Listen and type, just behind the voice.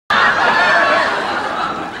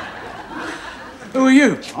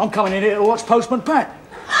you? I'm coming in here to watch Postman Pat.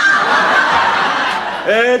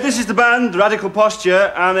 This is the band, Radical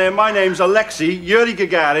Posture, and my name's Alexei, Yuri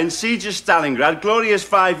Gagarin, Siege of Stalingrad, Glorious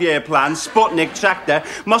 5-Year Plan, Sputnik, Tractor,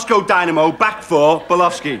 Moscow Dynamo, Back 4,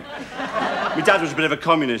 Bolovsky. My dad was a bit of a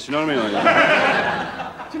communist, you know what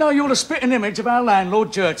I mean? Do you know you're the spitting image of our landlord,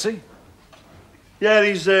 Jerzy? Yeah,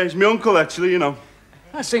 he's my uncle, actually, you know.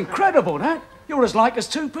 That's incredible, that. You're as like as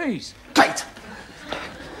two peas. Great!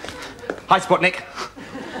 Hi, Sputnik.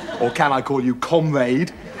 Or can I call you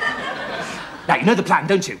comrade? Now, you know the plan,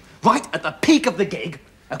 don't you? Right at the peak of the gig,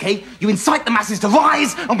 OK, you incite the masses to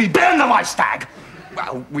rise and we burn the Reichstag.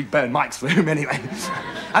 Well, we burn Mike's room anyway.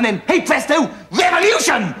 And then, hey presto,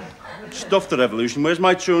 revolution! Stuff the revolution. Where's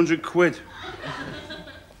my 200 quid?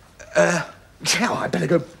 Yeah, I better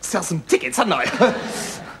go sell some tickets, hadn't I?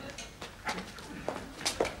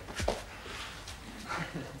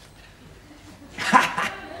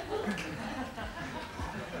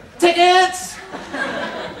 Tickets!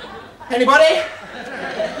 Anybody?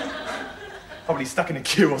 Probably stuck in a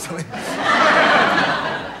queue or something.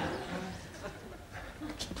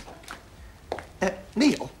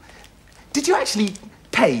 Neil, did you actually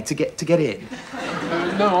pay to get in?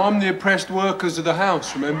 No, I'm the oppressed workers of the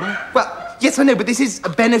house, remember? Well, yes, I know, but this is a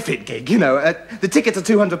benefit gig, you know. The tickets are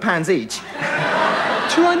 £200 each.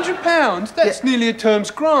 £200? That's nearly a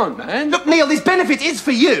term's grant, man. Look, Neil, this benefit is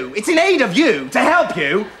for you. It's in aid of you, to help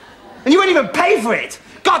you. And you won't even pay for it.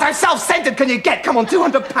 God, how self-centered can you get? Come on,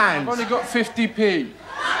 £200. I've only got 50p.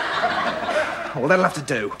 Well, that'll have to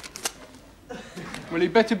do. Well, he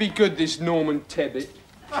better be good, this Norman Tebbit.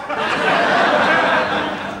 Woo!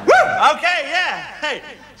 Okay, yeah. Hey,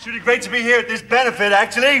 it's really great to be here at this benefit,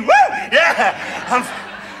 actually. Woo! Yeah.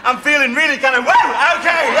 I'm feeling really kind of woo!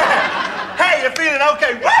 Okay, yeah. Hey, you're feeling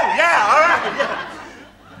okay? Woo! Yeah, all right, yeah.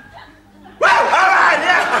 Woo! All right,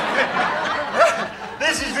 yeah.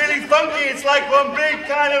 This is really funky. It's like one big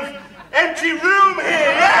kind of empty room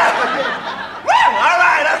here, yeah. Woo! All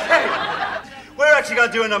right, okay. We're actually going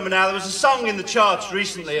to do a number now. There was a song in the charts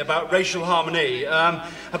recently about racial harmony,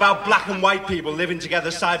 about black and white people living together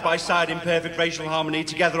side by side in perfect racial harmony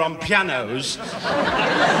together on pianos.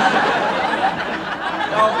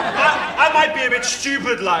 I might be a bit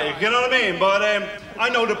stupid-like, you know what I mean? But I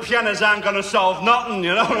know the pianos aren't going to solve nothing,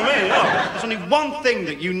 you know what I mean? No. There's only one thing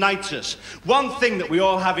that unites us, one thing that we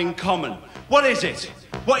all have in common. What is it?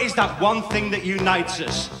 What is that one thing that unites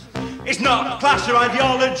us? It's not class or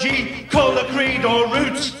ideology, colour, creed or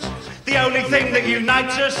roots. The only thing that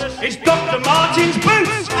unites us is Dr. Martin's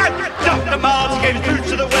boots. Dr. Martin gave his boots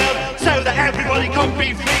to the world so that everybody could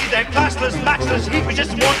be free. They're classless, matchless. He was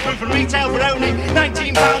just waterproof from retail for only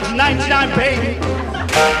 £19.99p.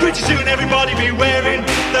 Pretty soon everybody be wearing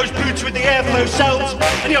those boots with the airflow soles,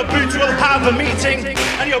 and your boots will have a meeting,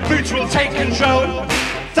 and your boots will take control.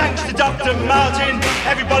 Thanks to Dr. Martin,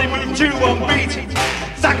 everybody move to one beat.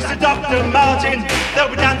 Thanks to Dr. Martin, they'll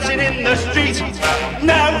be dancing in the street.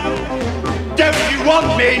 No, don't you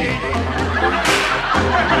want me?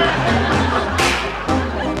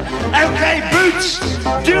 Okay, boots,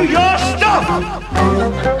 do your stuff.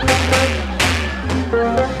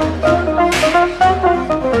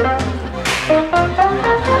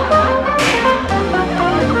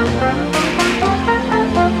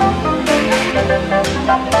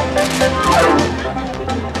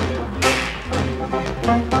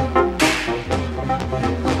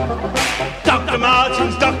 Dr.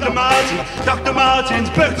 Martens, Dr. Martens, Dr. Martens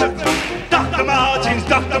boot. Dr. Martens,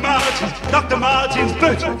 Dr. Martens, Dr. Martens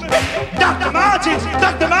boot. Dr. Martens,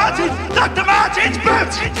 Dr. Martens, Dr. Martens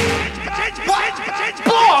boot. What?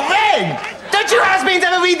 Boring! Don't you has-beens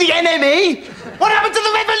ever read the NME? What happened to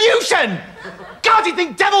the revolution? God, you'd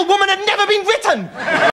think Devil Woman had never been written!